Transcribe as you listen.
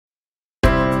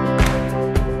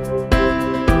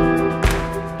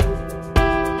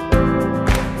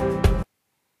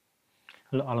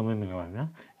အားလုံးပဲမင်္ဂလာပါခင်ဗျာ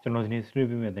ကျွန်တော်ဒီနေ့ stream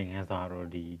ပေးမယ့်သင်ခန်းစာတော့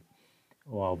ဒီ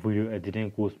video editing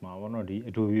course မှာပေါ့နော်ဒီ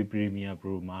Adobe Premiere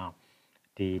Pro မှာ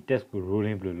ဒီ text ကို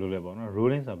rolling ဘယ်လိုလုပ်လဲပေါ့နော်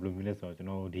rolling ဆိုတာဘယ်လိုမျိုးလဲဆိုတော့ကျွန်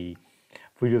တော်ဒီ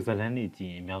video ဇာတ်လမ်းတွေကြ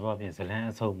ည့်ရင်အများသောအားဖြင့်ဇာတ်လမ်း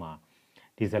အဆုံးမှာ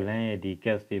ဒီဇာတ်လမ်းရဲ့ဒီ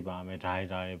cast တွေပါမယ်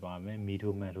director တွေပါမယ် မီ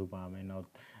ထိုမန်ထိုပါမယ်နောက်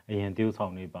အရင်သရုပ်ဆော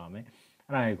င်တွေပါမယ်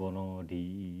အဲ့ဒါတွေအကုန်လုံးဒီ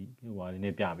ဒီ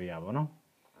နေ့ပြပေးရပါ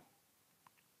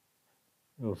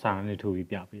တော့စာနဲ့ထိုးပြီး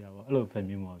ပြပေးတာပေါ့အဲ့လိုဖက်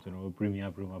မျိုးမှာကျွန်တော်တို့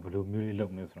Premiere Pro မှာဘယ်လိုမျိုးလေးလု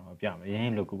ပ်မလဲဆိုတော့ပြမယ်ရ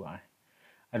င်းလုပ်ကူပါတယ်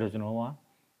အဲ့တော့ကျွန်တော်က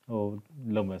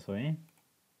လုပ်မယ်ဆိုရင်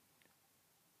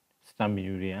Start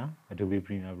menu တွေက Adobe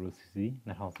Premiere Pro CC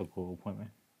 2019ကိုဖွင့်မ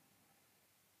ယ်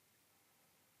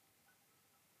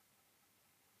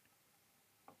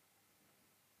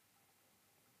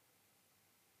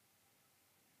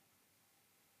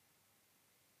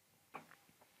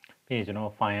ပြီးရင်ကျွန်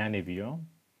တော် file ကနေပြီးတော့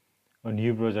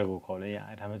new project ကိုခေါ်လိုက်ရ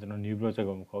တယ်ဒါပေမဲ့ကျွန်တော် new project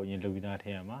ကိုမခေါ်ရင်လုပ်ပြီးသားထ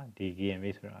ည့်ရမှာဒီ KMA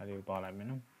ဆိုတာလေးကိုတွားလိုက်မယ်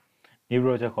နော် new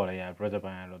project ခေါ်လိုက်ရ project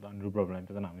ပိုင်းရလို့တော့ new problem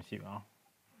ပြဿနာမရှိပါဘူး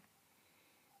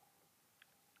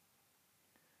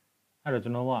အဲ့တော့ကျွ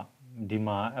န်တော်ကဒီ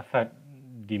မှာ effect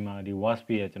ဒီမှာဒီ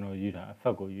workspace ရဲ့ကျွန်တော်ယူထား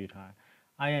effect ကိုယူထား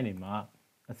အားရနေမှာ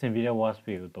အဆင်ပြေတဲ့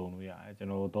workspace ကိုသုံးလို့ရတယ်ကျွန်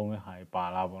တော်သုံးမဲ့ဟာပါ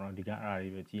လာပေါ့နော်ဒီကအဲ့ဒါ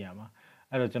လေးပဲကြည့်ရမှာ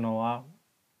အဲ့တော့ကျွန်တော်က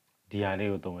ဒီဟာလေး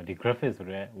ကိုသုံးမယ်ဒီ graphic ဆို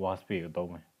တဲ့ workspace ကို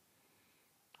သုံးမယ်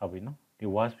ဟုတ်ပြီနော်ဒီ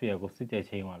workspace ကိုစစ်တဲ့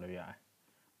ချိန်မှာလို့ရတယ်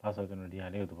ဒါဆိုကျွန်တော်ဒီဟာ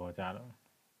လေးကိုသဘောကျတော့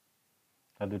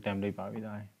ဒါသူ template ပါပြီ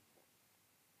သား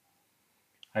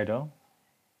အဲ့တော့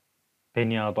ဘယ်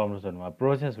နေရာတော့မလို့ဆိုတော့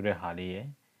project ဆိုတဲ့ဟာလေးရဲ့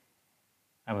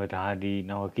အဲ့တော့ဒါဒီ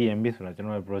နောက် KMB ဆိုတာကျွန်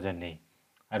တော်ရဲ့ project name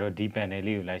အဲ့တော့ဒီ panel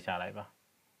လေးကိုလိုက်ရှာလိုက်ပါ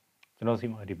ကျွန်တော်စီ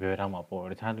မှာဒီဘယ်ထားမှာပေါ်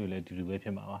တခြားလူလည်းဒီလိုပဲဖြ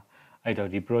စ်မှာပါအဲ့တော့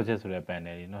ဒီ project ဆိုတဲ့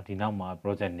panel လေးเนาะဒီနောက်မှာ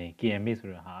project name KMB ဆို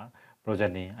တဲ့ဟာ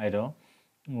project name အဲ့တော့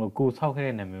ကိုဆောက်ခဲ့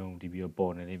တဲ့နာမည်ကိုဒီပြီးတော့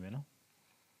ပေါ်နေလိမ့်မယ်เนาะ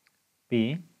ပြီးရ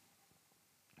င်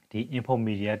ဒီ info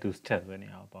media to step ဆိုတဲ့နေ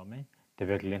ရာကိုသွားမယ်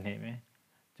double click နှိပ်မယ်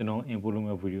ကျွန်တော် input လုပ်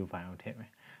မဲ့ video file ကိုထည့်မ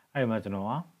ယ်အဲ့ဒီမှာကျွန်တော်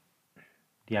က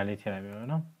ဒီဟာလေးထည့်လိုက်ပြီ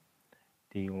เนาะ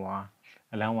ဒီ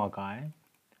အလန်းဝါက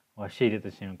ရှေ့တဲ့သ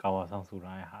ရှင်ကာဝါဆောင်ဆို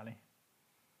တာရဲ့ဟာလေး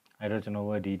အဲ့တော့ကျွန်တော်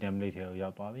ကဒီ template ထဲကိုရော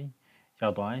က်သွားပြီရော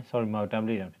က်သွားရင် sorry မဟုတ်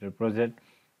template တာဖြစ်တယ် project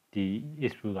ဒီ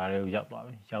extruder တွေကိုရောက်သွား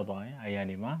ပြီရောက်သွားရင်အဲ့ဒီက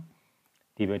နေမှာ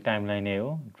ဒီပဲ timeline တွေ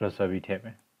ကို drag ဆွဲပြီးထည့်မ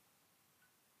ယ်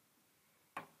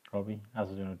ဟုတ်ပြီအဲ့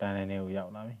ဆိုကျွန်တော် timeline တွေကိုရော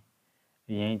က်လာပြီ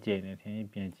အရင်ကျနေထင်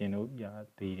ပြန်ကျင်လို့ရ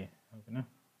သေးတယ်ဟုတ်ကဲ့နော်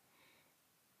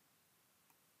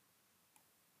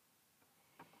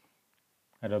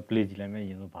အဲ့တော့ play ကြည့်လိုက်မယ်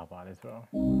ရင်ဆိုဘာပါလဲဆိုတော့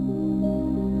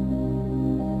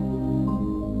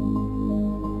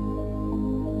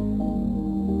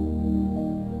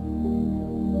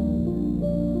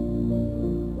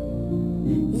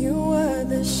You were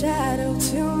the shadow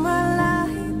to my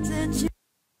light. Did you?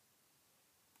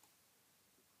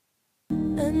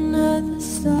 Another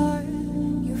star,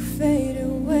 you fade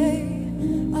away.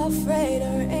 Afraid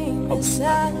our aim is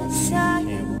side to side.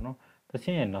 တချ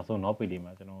င်းရဲ့နောက်ဆုံးနောက်ပိတ်လေး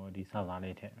မှာကျွန်တော်ဒီစာသား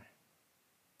လေးထည့်မယ်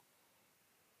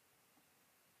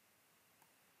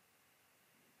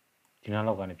ဒီနောက်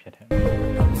လောက်ကနေဖြတ်ထည့်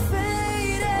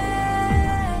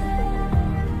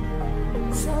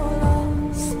So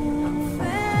lost, I'm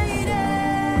faded.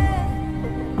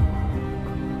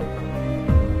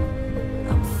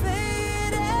 I'm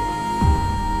faded.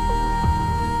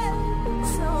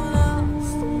 So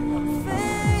lost, I'm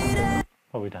faded.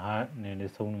 ဟုတ်ပြီဒါကနည်းန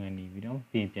ည်းဆုံးငယ်နေပြီနော်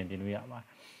ပြင်လို့ရပါတယ်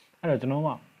အဲ့တော့ကျွန်တော်က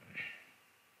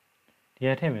ဒီရ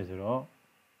ထည့်မယ်ဆိုတော့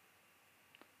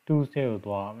2 cell ကို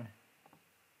သွားရမယ်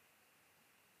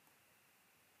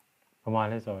ဘာမှ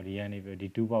လဲဆိုတော့ဒီကနေပြီးဒီ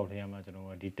2ပေါက်ထဲမှာကျွန်တော်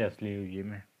ကဒီ text လေးကိုရေး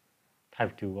မယ်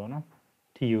type 2ပေါ့နော်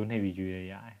T ကိုနှိပ်ပြီးရွေးရ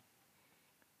ရတယ်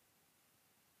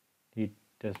ဒီ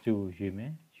text 2ကိုရွေးမ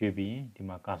ယ်ရွေးပြီးရင်ဒီ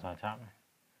မှာ cursor ချမယ်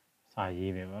စာ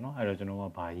ရေးမယ်ပေါ့နော်အဲ့တော့ကျွန်တော်က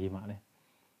ဘာရေးမှာလဲ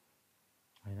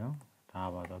အဲ့တော့ဒါ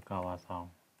ပါတော့ cover sound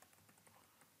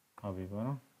ဟုတ်ပြီပေါ့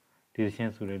နော်ဒီရှ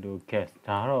င်းဆိုတဲ့လို့ guest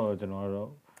ဒါတော့ကျွန်တော်တို့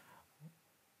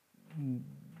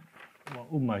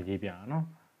ဥပမာရေးပြနော်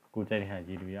ကိုကြိုက်တဲ့ဟာ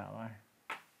ရေးလို့ရပါတယ်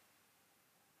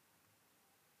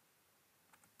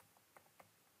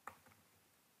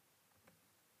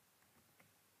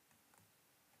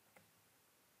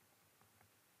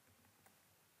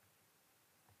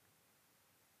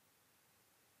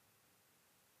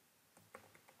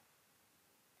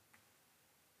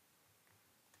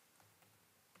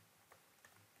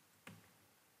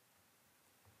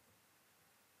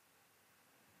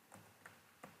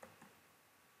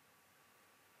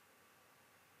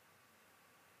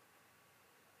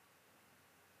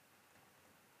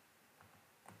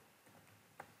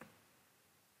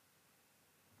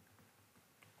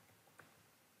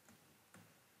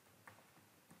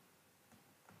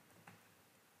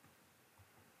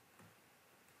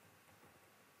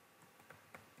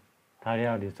ဒါတွေ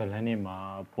ဒီဇလန်နေမှာ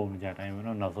ပုံကြတိုင်းပဲเน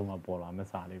าะနောက်ဆုံးမှာပေါ်လာမယ့်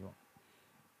စာလေးပေါ့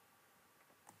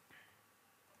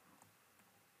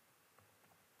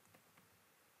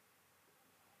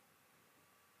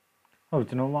ဟုတ်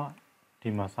ကျွန်တော်ကဒီ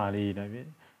မှာစာလေးရေးလိုက်ပြီ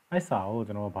အဲ့စာကို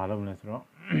ကျွန်တော်ဘာလုပ်မလဲဆိုတော့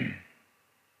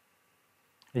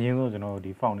အရင်ဆုံးကျွန်တော်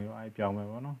ဒီ font လေးကိုအဲ့ပြောင်းမယ်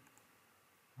ပေါ့နော်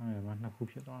အဲ့မှာနှစ်ခု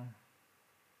ဖြစ်သွားတယ်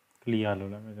clear လု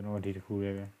ပ်လိုက်မယ်ကျွန်တော်ဒီတစ်ခု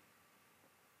လေးပဲ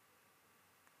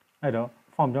အဲ့တော့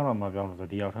font ပြောင်းတော့မှပြောင်းလို့ဆို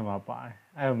ဒီရောက်ထဲမှာပါတယ်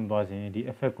အဲ့မှာသွားရင်ဒီ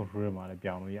effect control မှာလည်း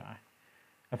ပြောင်းလို့ရတယ်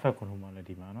effect control မှာလည်း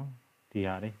ဒီမှာနော်ဒီ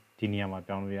ဟာလေးဒီနေရာမှာ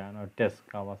ပြောင်းလို့ရတယ်နော် text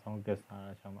cover sound text ဆို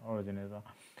တာချောင်း original ဆို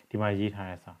ဒီမှာရေးထား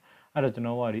တဲ့စာအဲ့တော့ကျွန်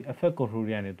တော်ကဒီ effect control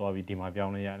တွေကနေသွားပြီးဒီမှာပြော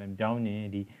င်းလို့ရတယ်ပြောင်းရင်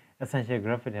ဒီ essential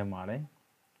graphic ထဲမှာလည်း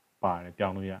ပါတယ်ပြော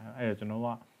င်းလို့ရတယ်အဲ့တော့ကျွန်တော်က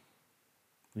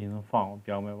အရင်ဆုံး font ကို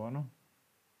ပြောင်းမယ်ပေါ့နော်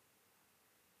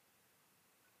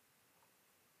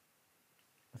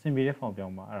အဆင်ပြေတဲ့ font ပြော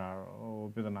င်းပါအဲ့ဒါဟို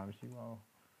ပြဿနာမရှိပါဘူး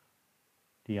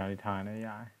ဒီဟာလေးထားရင်လည်းရ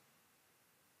တယ်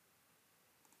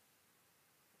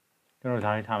ကျွန်တော်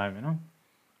ဒါလေးထားလိုက်မယ်နော်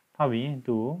ထားပြီးရင်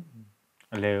သူ့ကို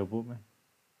အလဲကိုပို့မယ်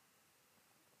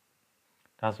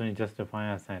ဒါဆိုရင် justify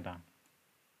center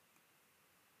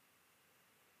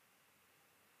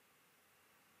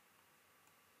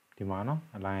ဒီမှာနော်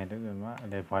align တဲ့ဒီမှာအ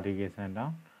လဲ vertical center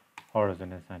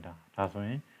horizontal center ဒါဆိုရ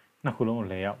င်နှစ်ခုလုံးကို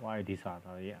လဲရောက်သွားပြီဒီစာ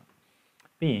သားလေးရ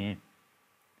ပြီးရင်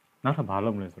နောက်ထပ်ဘာလု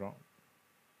ပ်မလဲဆိုတော့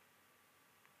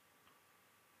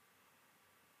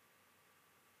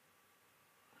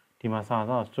ဒီမှာစာ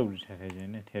သား stroke ထည့်ထည့်ခြ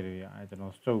င်းနဲ့ထည့်လို့ရတယ်ကျွန်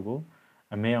တော် stroke ကို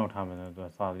အမဲအောင်ထားမယ်ဆို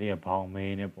တော့စာလေးကဘောင်မဲ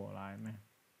နဲ့ပေါ်လာရမယ်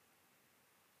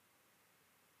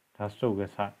ဒါ stroke က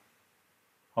စ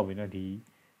ဟုတ်ပြီနော်ဒီ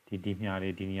မြား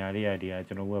လေးဒီနေရာလေးကဒီက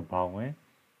ကျွန်တော်ကဘောင်ပဲ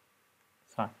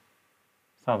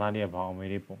စသားလေးကဘောင်အမဲ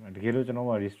လေးပုံမယ်တကယ်လို့ကျွန်တော်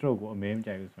ကဒီ stroke ကိုအမဲမ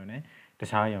ကြိုက်ဘူးဆိုရင်တ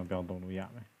ခြားအရာပြောင်းသုံးလို့ရ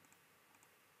မယ်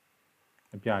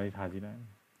အပြလေးထားကြည့်လိုက်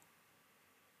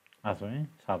အဲ့ဆိုရင်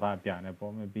စာသားအပြနဲ့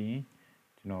ပေါ်မယ်ပြီးရင်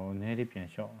ကျွန်တော်နည်းလေးပြန်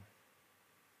လျှော့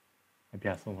အပြ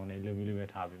စုံစုံလေးလိုပဲ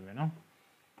ထားပေးမယ်နော်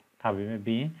ထားပေးမယ်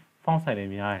ပြီးရင် font size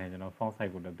လေးများရတယ်ကျွန်တော် font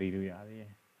size ကိုလည်းသိလို့ရသေးတ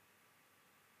ယ်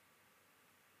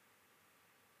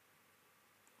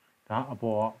ဒါအ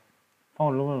ပေါ်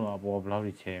font လုံးလုံးအပေါ်ဘယ်လောက်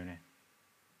ကြီးချဲမလဲ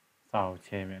စာကို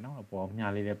ချဲမယ်နော်အပေါ်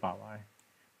မြားလေးလည်းပါပါတယ်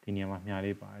ဒီနေရာမှာမြား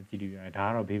လေးပါကြည့်လို့ရတယ်ဒါက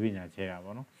တော့ဘေးပညာချဲတာ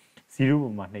ပေါ့နော်0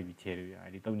ပုံမှာနှိပ်ပြီးချဲလို့ရတ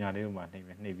ယ်ဒီ3ညာလေးပုံမှာနှိပ်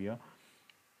ပြီးတော့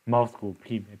mouse ကို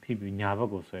ဖိပြီးညာဘက်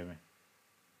ကိုဆွဲမယ်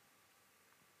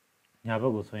ညာဘ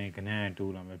က်ကိုဆွဲရင်ကနန်း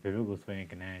တိုးလာမယ်ဘယ်ဘက်ကိုဆွဲရင်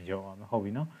ကနန်းရောက်အောင်ဟုတ်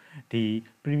ပြီနော်ဒီ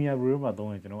Premiere Pro မှာ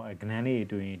သုံးရင်ကျွန်တော်ကနန်းလေး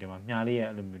တွေတွေ့ရင်ဒီမှာမြားလေးရဲ့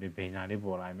အဲ့လိုမျိုးလေးဘယ်ညာလေး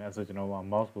ပေါ်လာမယ်အဲ့ဆိုကျွန်တော်က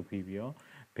mouse ကိုဖိပြီးတော့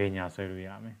ဘယ်ညာဆွဲလို့ရ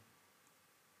မယ်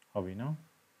ဟုတ်ပြီနော်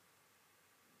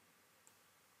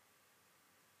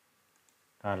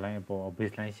ဒါ line အပေါ်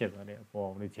baseline ရှစ်သွားတယ်အပေါ်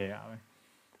လေးချဲရမယ်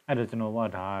အဲ့တော့ကျွန်တော်က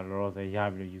ဒါကလောလောဆယ်ရ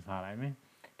ပြီးလို့ယူဆလိုက်မယ်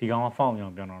ဒီကောင်က font အော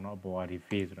င်ပြောင်းတော့အပေါ်ကဒီ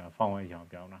face ဆိုတာ font ရဲ့အကြောင်း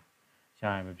ပြောင်းတာရ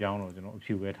ရင်မပြောင်းလို့ကျွန်တော်အ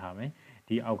ဖြူပဲထားမယ်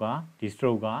ဒီအောက်ကဒီ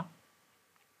stroke က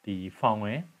ဒီ font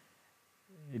ရဲ့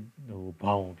ဟို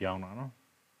ဘောင်ပြောင်းတာနော်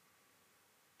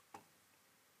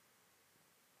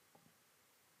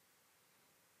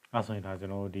အဲ့ဆိုရင်ဒါကျွ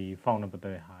န်တော်ဒီ font နဲ့ပတ်သ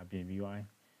က်တဲ့ဟာပြင်ပြီးသွားရင်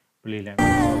play လိုက်မယ်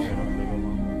ကျွန်တော် play လုပ်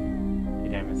ပါဒီ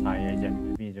တိုင်းပဲစာရေးချက်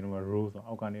ပြီးရင်ကျွန်တော် row ဆို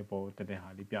အောက်ကနေပေါ်တက်တဲ့ဟာ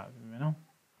လေးပြပေးမယ်နော်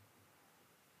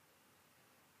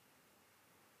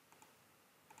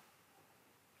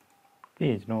ပြီး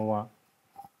ရင်ကျွန်တော်က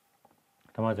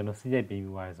ဒါမှကျွန်တော်စီးရိုက်ပြီး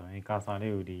သွားရဆိုရင်ကာဆာ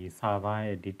လေးကိုဒီစာသား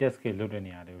ရဲ့ဒီ text ကလွတ်တဲ့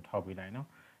နေရာလေးကိုထောက်ပေးလိုက်နော်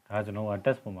ဒါကကျွန်တော်က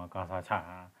text ပုံမှာကာဆာချ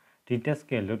တာဒီ text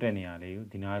ကလွတ်တဲ့နေရာလေးကို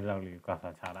ဒီနားလောက်လေးကိုကာဆာ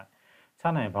ချလိုက်ချ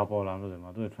နိုင်ဘာပေါ်လာလို့ဆို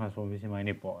တော့သူ့ transformation ပိုင်း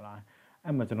နေပေါ်လာ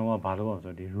အဲ့မှာကျွန်တော်ကဘာလုပ်အောင်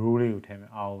ဆိုဒီ row လေးကိုထည့်မ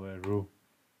ယ်အောက်ပဲ row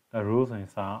ဒါ row ဆိုရ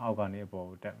င်စာအောက်ကနေအပေါ်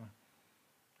ကိုတက်မှာ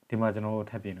ဒီမှာကျွန်တော်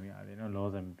ထပ်ပြင်လို့ရတယ်နော်လော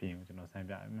ဆယ်မပြင်ဘူးကျွန်တော်ဆန်း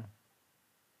ပြရမယ်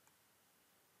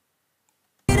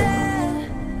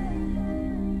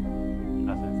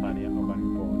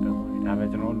ဒါပဲ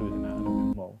ကျွန်တော်လိုချင်တာအဲ့လိုမျိုး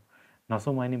မဟုတ်ဘူးနောက်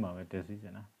ဆုံးပိုင်းနေမှာပဲတက်စီချ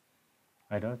င်တာ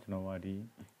အဲ့တော့ကျွန်တော်ကဒီ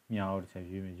မြောက်တစ်ချက်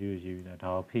ရွေးပြီးတော့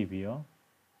ဒါကိုဖိပြီးတော့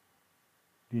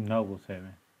ဒီနောက်ကိုဆွဲမ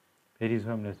ယ်ဘယ်ဒီ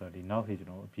ဆွဲမလဲဆိုတော့ဒီနောက်ထိကျွန်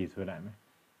တော်အပြည့်ဆွဲလိုက်မယ်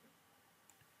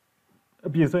အ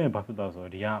ပြည့်ဆွဲရင်ဘာဖြစ်သွားဆို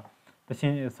တော့ဒီကတချ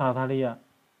င်းစာသားလေးက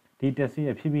ဒီတက်စီ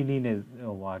ရဲ့ဖြည်းဖြည်းလေးနဲ့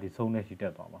ဟိုဟာဒီဆုံးနဲ့ရှိတ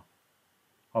က်သွားပါ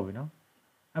ဟုတ်ပြီနော်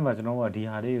အဲ့မှာကျွန်တော်ကဒီ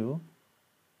ဟာလေးကို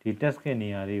ဒီ test ရဲ့နေ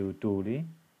ရာလေးကိုတူလေး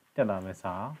တက်လာမယ်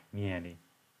စာမြန်လေး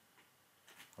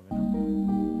ဟုတ်ပြီနော်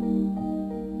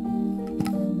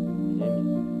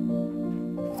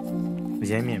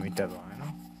ရဲမြင်ပြီးတက်သွားတယ်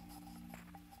နော်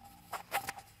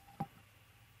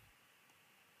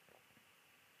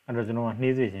အဲ့တော့ကျွန်တော်က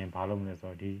နှေးစေခြင်းဘာလို့မလဲ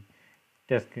ဆိုတော့ဒီ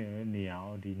test နေရာ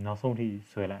ကိုဒီနောက်ဆုံးထိ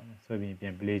ဆွဲလိုက်မယ်ဆွဲပြီးပြ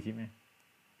န် play ကြည့်မယ်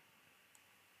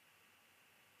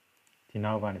ဒီ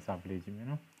နောက်ကနေစ play ကြည့်မယ်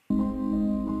နော်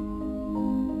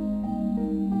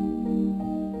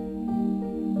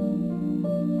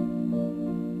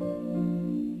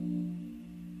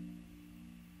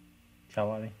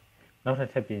ရှာပါလိမ့်နောက်ထပ်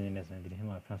ထပ်ပြင်နေတယ်ဆိုရင်ဒီထဲ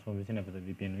မှာ transformation နဲ့ပတ်သက်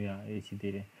ပြီးပြင်လို့ရရှိ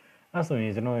သေးတယ်အဲ့ဆိုရ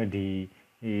င်ကျွန်တော်ရဲ့ဒီ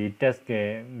test က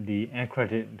ဒီ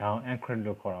uncredit ဒါအောင် uncredit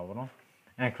လို့ခေါ်တာပေါ့နော်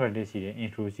uncredit ရှိတယ်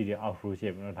intro ရှိတယ် outro ရှိတ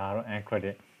ယ်ပေါ့နော်ဒါကတော့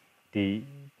uncredit ဒီ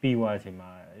ပြီးသွားတဲ့အချိန်မှာ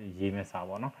ရေးမဲ့စာ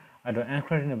ပေါ့နော်အဲ့တော့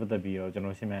uncredit နဲ့ပတ်သက်ပြီးတော့ကျွန်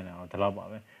တော်ရှင်းပြနေအောင်ဒီလောက်ပါ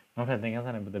ပဲနောက်ထပ်သင်ခန်း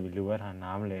စာနဲ့ပတ်သက်ပြီးလိုအပ်တာ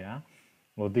နားမလဲတာ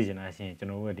ဟိုသိချင်တာရှင်ကျွန်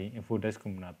တော်တို့ရဲ့ဒီ info desk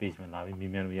community page မှာလာပြီးမြ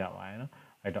င်မြန်လို့ရပါတယ်နော်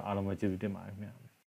အဲ့တော့အားလုံးပဲကျေးဇူးတင်ပါတယ်ခင်ဗျာ